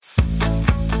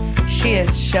She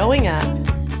is showing up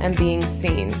and being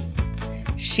seen.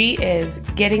 She is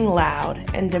getting loud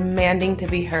and demanding to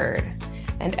be heard.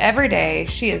 And every day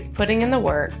she is putting in the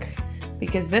work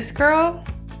because this girl,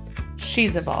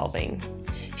 she's evolving.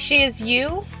 She is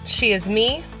you, she is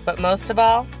me, but most of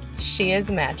all, she is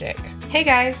magic. Hey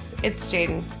guys, it's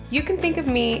Jaden. You can think of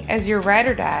me as your ride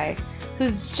or die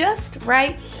who's just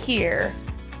right here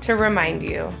to remind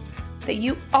you that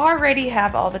you already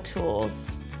have all the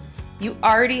tools. You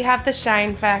already have the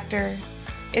shine factor.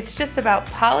 It's just about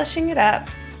polishing it up,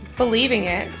 believing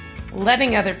it,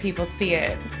 letting other people see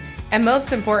it, and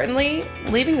most importantly,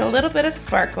 leaving a little bit of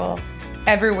sparkle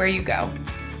everywhere you go.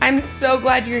 I'm so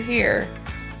glad you're here.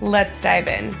 Let's dive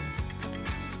in.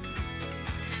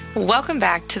 Welcome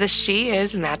back to the She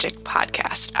Is Magic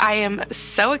podcast. I am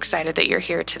so excited that you're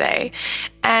here today,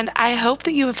 and I hope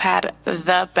that you have had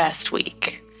the best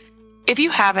week. If you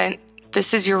haven't,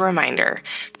 this is your reminder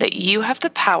that you have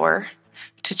the power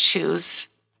to choose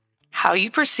how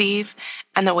you perceive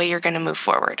and the way you're going to move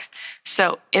forward.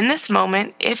 So in this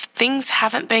moment, if things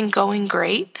haven't been going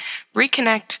great,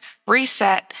 reconnect,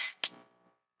 reset,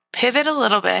 pivot a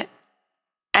little bit,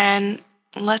 and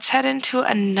let's head into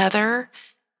another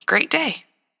great day.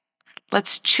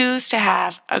 Let's choose to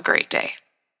have a great day.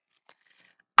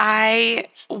 I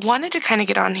wanted to kind of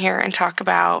get on here and talk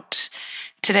about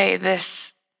today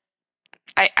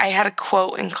I had a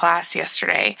quote in class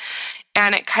yesterday,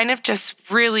 and it kind of just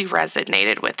really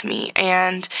resonated with me.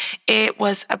 And it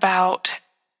was about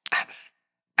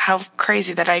how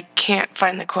crazy that I can't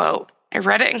find the quote. I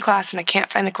read it in class and I can't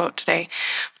find the quote today.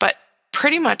 But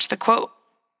pretty much the quote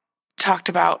talked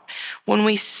about when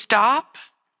we stop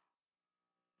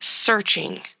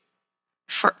searching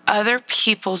for other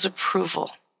people's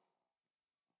approval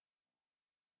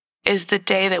is the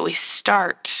day that we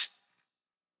start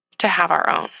to have our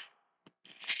own.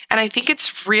 And I think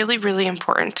it's really, really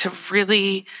important to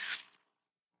really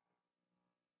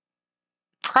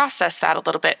process that a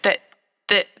little bit, that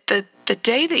the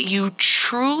day that you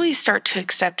truly start to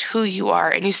accept who you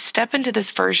are and you step into this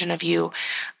version of you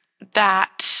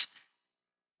that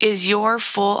is your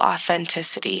full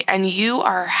authenticity, and you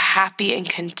are happy and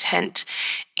content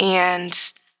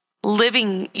and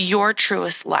living your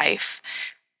truest life,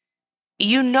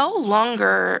 you no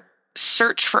longer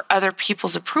search for other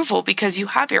people's approval because you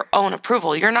have your own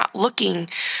approval. You're not looking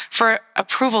for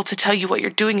approval to tell you what you're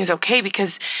doing is okay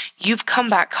because you've come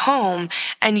back home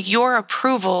and your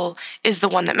approval is the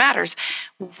one that matters.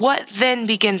 What then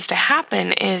begins to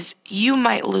happen is you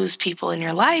might lose people in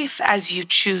your life as you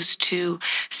choose to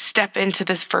step into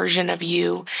this version of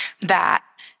you that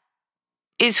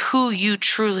is who you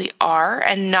truly are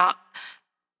and not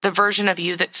the version of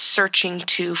you that's searching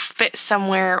to fit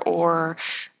somewhere, or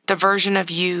the version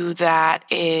of you that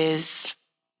is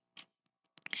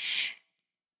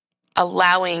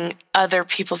allowing other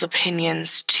people's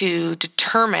opinions to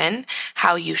determine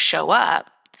how you show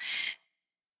up.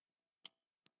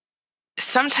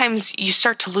 Sometimes you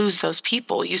start to lose those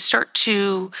people. You start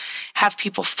to have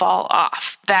people fall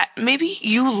off that maybe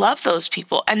you love those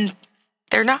people and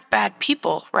they're not bad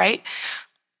people, right?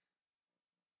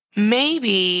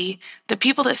 Maybe the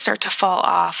people that start to fall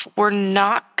off were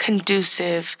not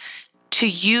conducive to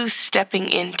you stepping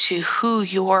into who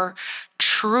you're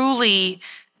truly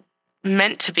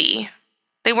meant to be.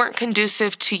 They weren't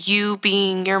conducive to you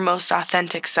being your most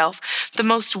authentic self, the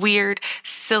most weird,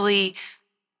 silly,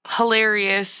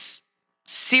 hilarious,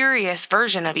 serious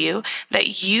version of you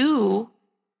that you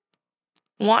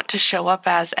want to show up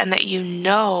as and that you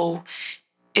know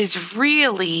is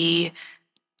really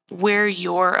where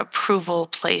your approval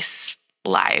place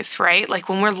lies, right? Like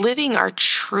when we're living our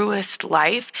truest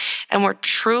life and we're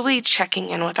truly checking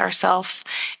in with ourselves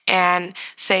and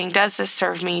saying, does this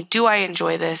serve me? Do I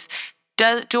enjoy this?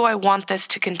 Do I want this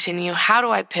to continue? How do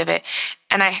I pivot?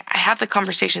 And I have the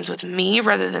conversations with me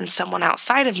rather than someone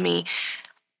outside of me.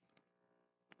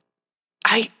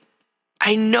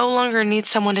 I no longer need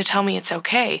someone to tell me it's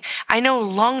okay. I no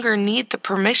longer need the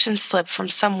permission slip from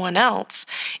someone else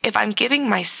if I'm giving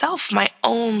myself my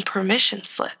own permission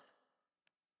slip.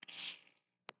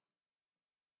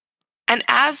 And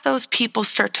as those people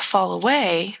start to fall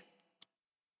away,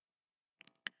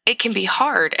 it can be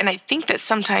hard. And I think that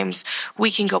sometimes we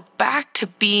can go back to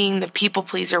being the people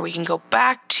pleaser. We can go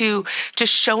back to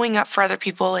just showing up for other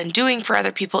people and doing for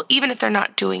other people, even if they're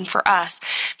not doing for us,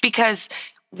 because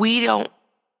we don't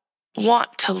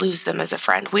want to lose them as a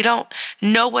friend. We don't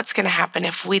know what's going to happen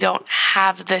if we don't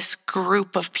have this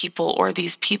group of people or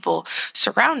these people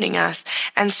surrounding us.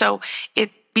 And so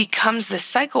becomes this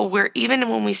cycle where even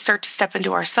when we start to step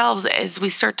into ourselves, as we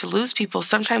start to lose people,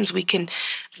 sometimes we can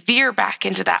veer back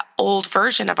into that old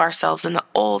version of ourselves and the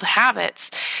old habits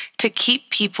to keep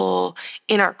people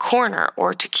in our corner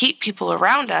or to keep people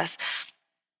around us.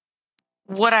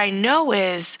 What I know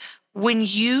is when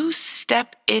you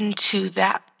step into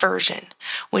that version,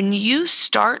 when you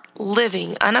start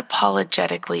living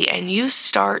unapologetically and you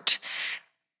start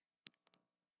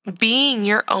being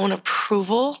your own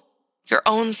approval, your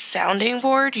own sounding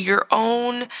board, your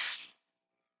own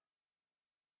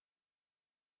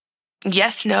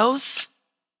yes, no's,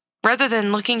 rather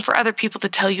than looking for other people to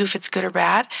tell you if it's good or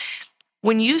bad,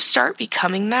 when you start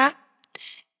becoming that,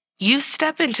 you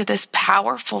step into this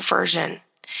powerful version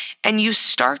and you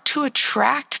start to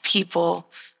attract people,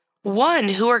 one,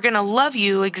 who are going to love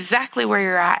you exactly where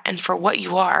you're at and for what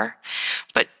you are,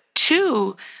 but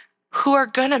two, who are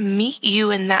going to meet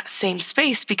you in that same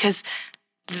space because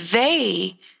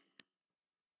they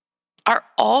are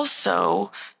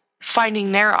also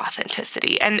finding their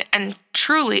authenticity. And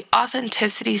truly,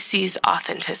 authenticity sees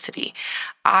authenticity.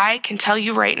 I can tell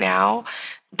you right now,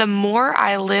 the more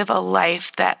I live a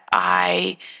life that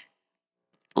I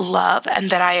love and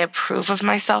that I approve of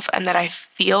myself and that I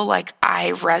feel like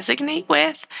I resonate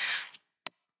with,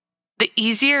 the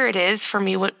easier it is for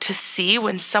me to see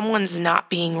when someone's not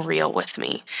being real with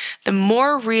me. The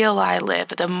more real I live,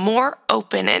 the more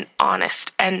open and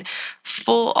honest and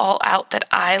full all out that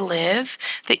I live,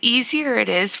 the easier it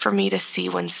is for me to see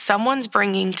when someone's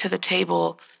bringing to the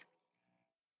table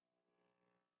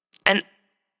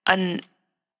a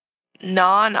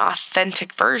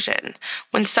non-authentic version.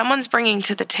 When someone's bringing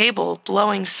to the table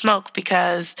blowing smoke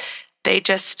because they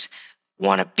just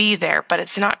want to be there, but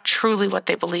it's not truly what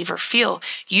they believe or feel,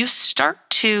 you start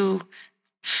to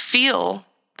feel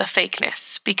the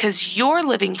fakeness because you're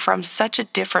living from such a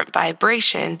different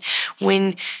vibration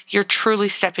when you're truly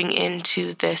stepping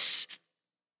into this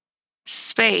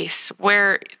space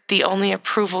where the only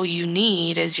approval you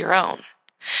need is your own.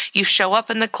 You show up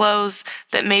in the clothes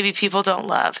that maybe people don't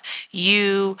love.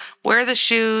 You wear the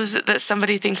shoes that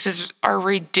somebody thinks are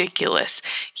ridiculous.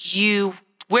 You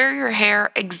wear your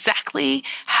hair exactly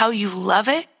how you love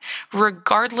it,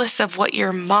 regardless of what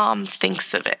your mom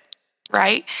thinks of it,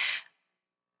 right?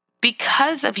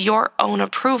 Because of your own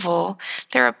approval,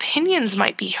 their opinions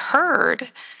might be heard,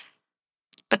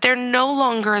 but they're no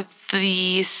longer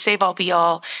the save-all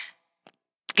be-all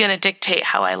gonna dictate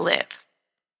how I live.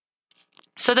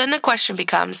 So then the question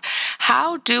becomes,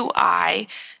 how do I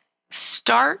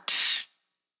start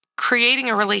creating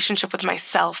a relationship with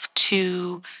myself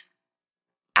to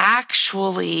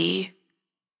actually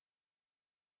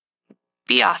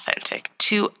be authentic,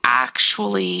 to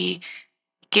actually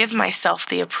give myself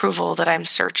the approval that I'm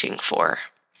searching for?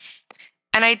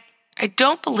 And I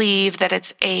don't believe that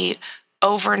it's a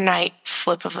overnight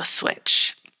flip of a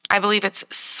switch. I believe it's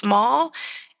small,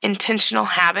 intentional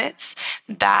habits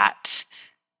that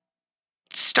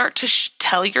start to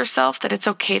tell yourself that it's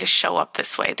okay to show up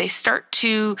this way. They start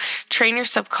to train your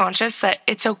subconscious that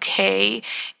it's okay,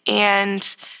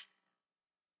 and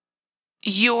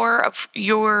your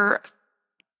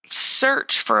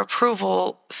search for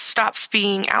approval stops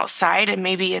being outside, and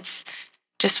maybe it's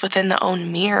just within the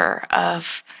own mirror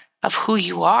of who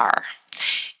you are.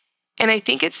 And I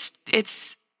think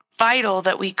it's vital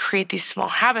that we create these small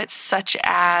habits, such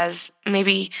as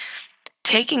maybe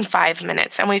taking 5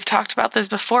 minutes, and we've talked about this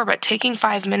before, but taking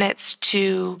 5 minutes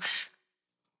to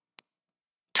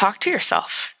talk to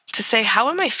yourself, to say, how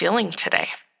am I feeling today?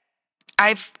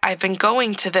 I've been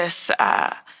going to this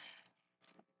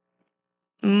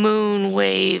moon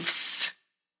waves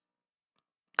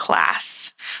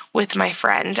class with my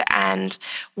friend, and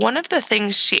one of the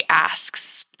things she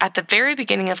asks at the very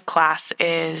beginning of class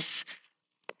is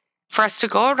for us to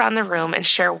go around the room and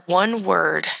share one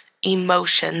word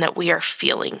emotion that we are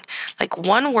feeling, like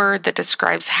one word that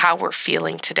describes how we're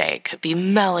feeling today. It could be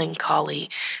melancholy,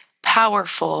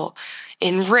 powerful,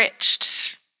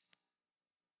 enriched,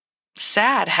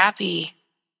 sad, happy,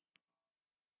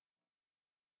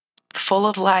 full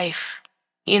of life.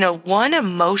 One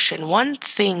emotion, one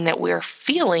thing that we're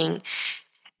feeling,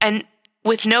 and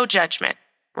with no judgment,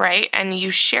 right? And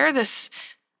you share this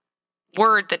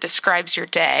word that describes your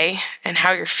day and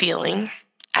how you're feeling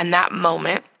and that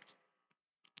moment.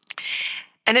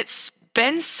 And it's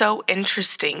been so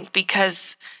interesting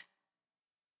because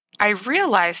I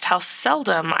realized how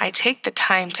seldom I take the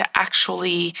time to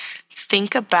actually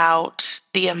think about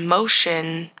the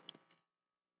emotion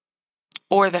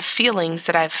or the feelings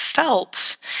that I've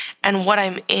felt and what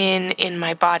I'm in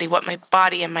my body, what my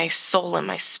body and my soul and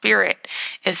my spirit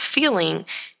is feeling.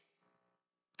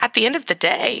 at the end of the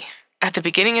day, at the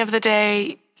beginning of the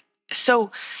day.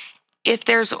 So if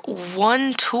there's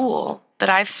one tool that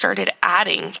I've started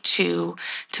adding to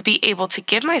be able to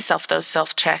give myself those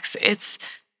self-checks, it's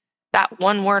that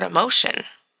one word emotion.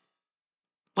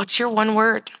 What's your one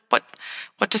word?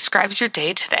 What describes your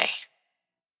day today?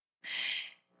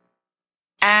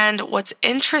 And what's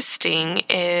interesting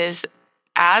is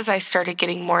as I started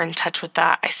getting more in touch with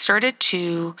that, I started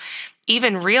to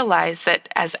even realize that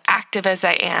as active as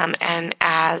I am and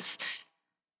as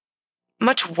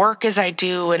much work as I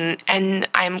do, and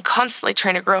I'm constantly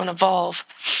trying to grow and evolve,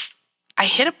 I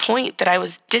hit a point that I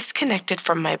was disconnected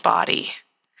from my body.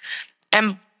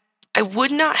 And I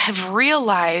would not have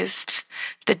realized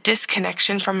the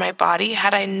disconnection from my body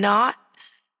had I not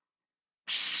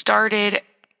started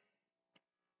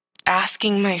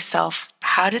asking myself,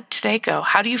 how did today go?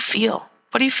 How do you feel?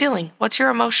 What are you feeling? What's your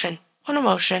emotion? What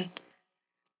emotion?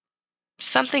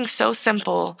 Something so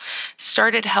simple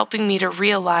started helping me to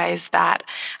realize that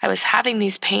I was having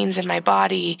these pains in my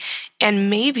body, and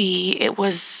maybe it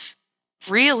was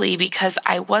really because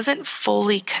I wasn't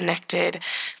fully connected,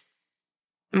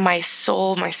 my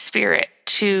soul, my spirit,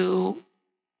 to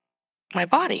my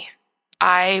body.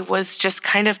 I was just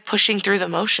kind of pushing through the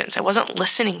motions. I wasn't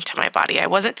listening to my body. I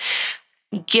wasn't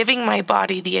giving my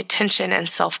body the attention and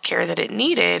self-care that it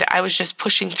needed. I was just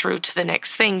pushing through to the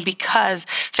next thing because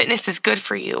fitness is good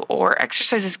for you or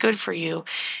exercise is good for you.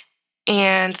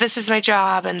 And this is my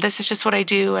job and this is just what I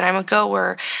do. And I'm a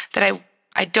goer, that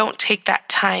I don't take that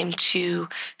time to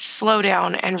slow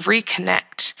down and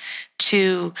reconnect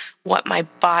to what my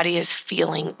body is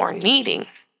feeling or needing.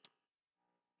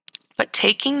 But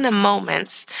taking the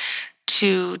moments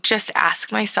to just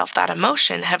ask myself that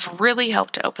emotion have really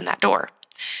helped to open that door.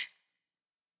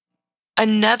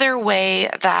 Another way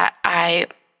that I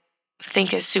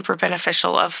think is super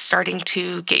beneficial of starting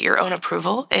to get your own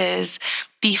approval is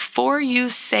before you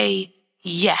say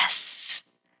yes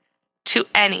to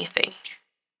anything,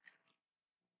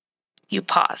 you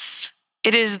pause.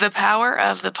 It is the power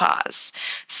of the pause.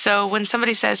 So when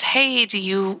somebody says, hey, do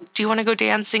you want to go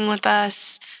dancing with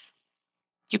us?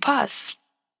 You pause.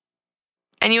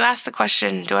 And you ask the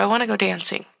question, do I want to go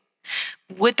dancing?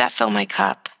 Would that fill my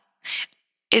cup?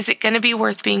 Is it going to be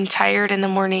worth being tired in the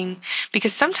morning?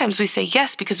 Because sometimes we say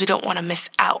yes because we don't want to miss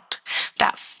out.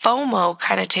 That FOMO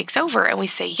kind of takes over and we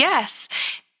say yes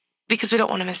because we don't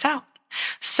want to miss out.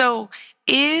 So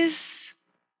is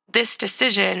this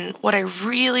decision what I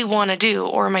really want to do,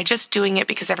 or am I just doing it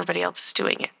because everybody else is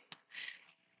doing it?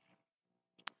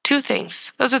 Two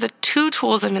things. Those are the two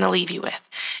tools I'm going to leave you with.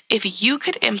 If you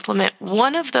could implement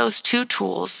one of those two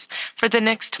tools for the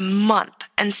next month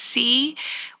and see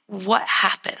what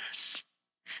happens,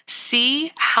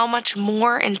 see how much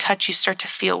more in touch you start to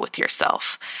feel with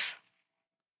yourself,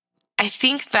 I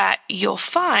think that you'll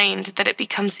find that it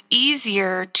becomes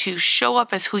easier to show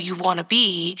up as who you want to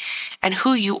be and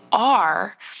who you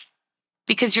are,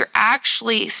 because you're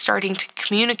actually starting to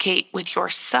communicate with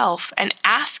yourself and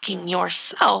asking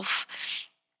yourself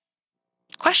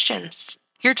questions.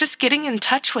 You're just getting in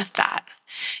touch with that.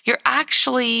 You're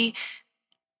actually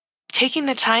taking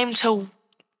the time to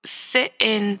sit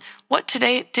in what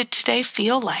did today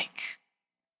feel like.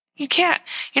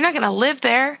 You're not going to live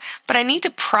there, but I need to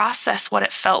process what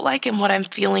it felt like and what I'm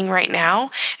feeling right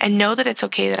now and know that it's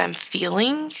okay that I'm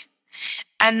feeling.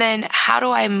 And then how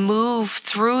do I move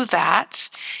through that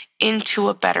into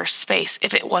a better space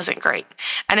if it wasn't great?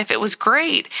 And if it was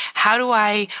great, how do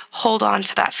I hold on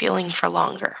to that feeling for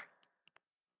longer?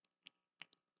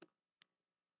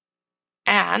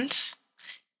 And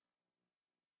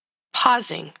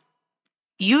pausing.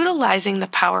 Utilizing the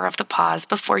power of the pause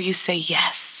before you say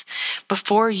yes,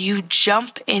 before you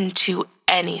jump into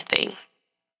anything,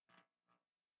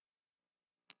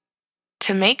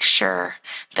 to make sure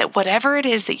that whatever it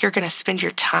is that you're going to spend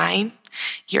your time,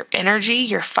 your energy,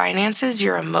 your finances,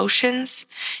 your emotions,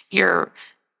 your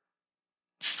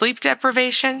sleep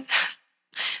deprivation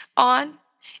on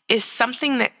is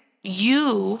something that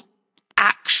you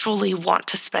actually want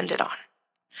to spend it on.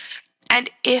 And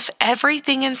if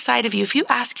everything inside of you, if you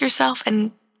ask yourself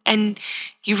and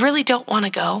you really don't want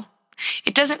to go,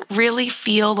 it doesn't really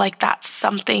feel like that's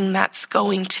something that's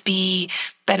going to be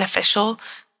beneficial,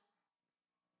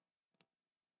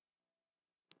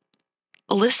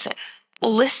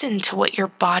 listen to what your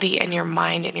body and your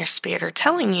mind and your spirit are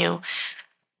telling you.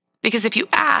 Because if you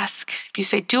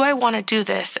say, do I want to do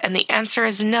this? And the answer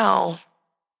is no.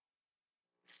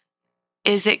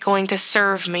 Is it going to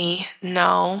serve me?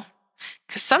 No.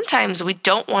 Because sometimes we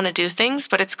don't want to do things,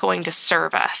 but it's going to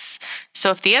serve us.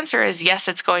 So if the answer is yes,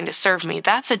 it's going to serve me,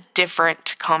 that's a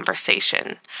different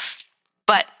conversation.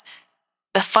 But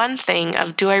the fun thing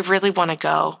of, do I really want to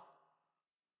go?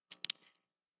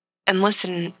 And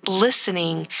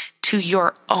listening to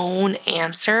your own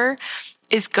answer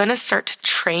is going to start to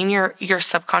train your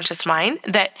subconscious mind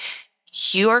that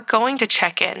you're going to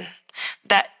check in,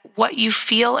 that what you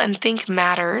feel and think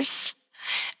matters,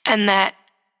 and that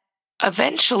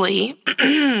eventually,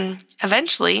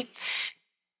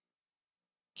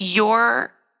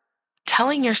 you're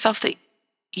telling yourself that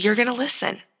you're going to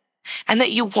listen and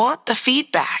that you want the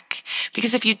feedback.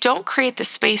 Because if you don't create the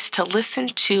space to listen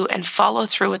to and follow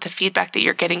through with the feedback that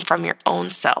you're getting from your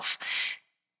own self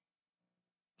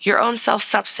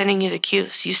stops sending you the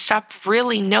cues. You stop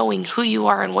really knowing who you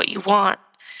are and what you want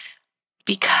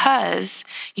because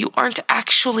you aren't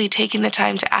actually taking the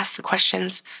time to ask the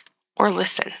questions or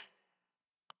listen.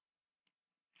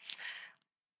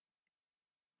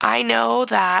 I know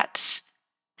that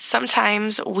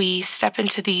sometimes we step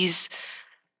into these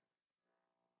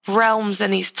realms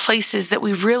and these places that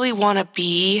we really want to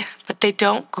be, but they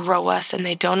don't grow us and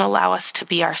they don't allow us to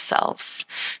be ourselves.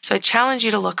 So I challenge you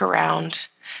to look around,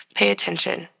 pay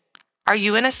attention. Are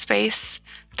you in a space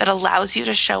that allows you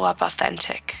to show up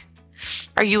authentic?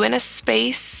 Are you in a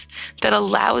space that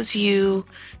allows you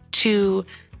to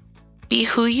be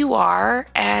who you are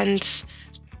and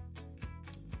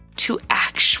to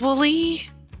actually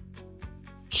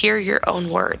hear your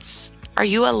own words? Are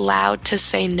you allowed to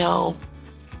say no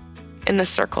in the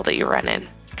circle that you run in?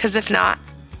 Because if not,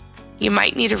 you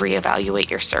might need to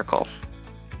reevaluate your circle.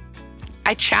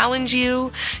 I challenge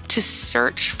you to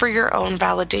search for your own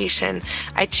validation.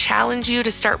 I challenge you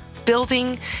to start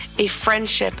building a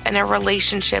friendship and a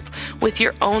relationship with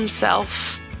your own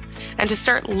self and to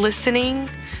start listening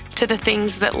to the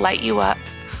things that light you up,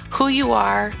 who you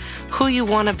are, who you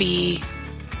want to be,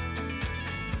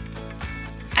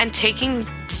 and taking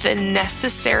the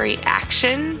necessary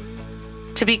action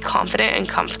to be confident and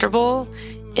comfortable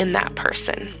in that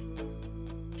person.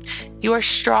 You are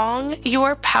strong, you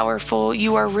are powerful,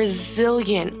 you are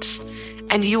resilient,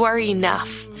 and you are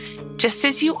enough, just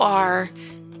as you are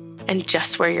and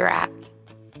just where you're at.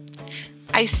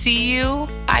 I see you,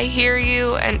 I hear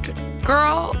you, and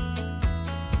girl,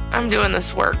 I'm doing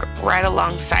this work right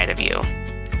alongside of you.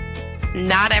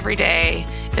 Not every day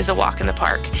is a walk in the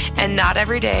park, and not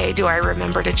every day do I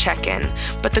remember to check in,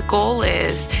 but the goal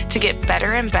is to get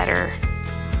better and better,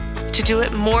 to do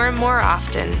it more and more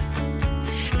often,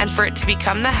 and for it to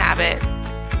become the habit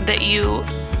that you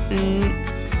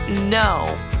know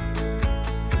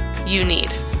you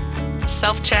need.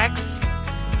 Self-checks,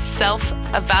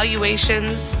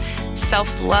 self-evaluations,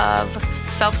 self-love,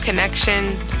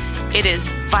 self-connection. It is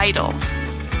vital.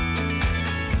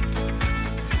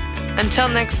 Until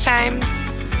next time,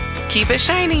 keep it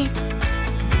shiny.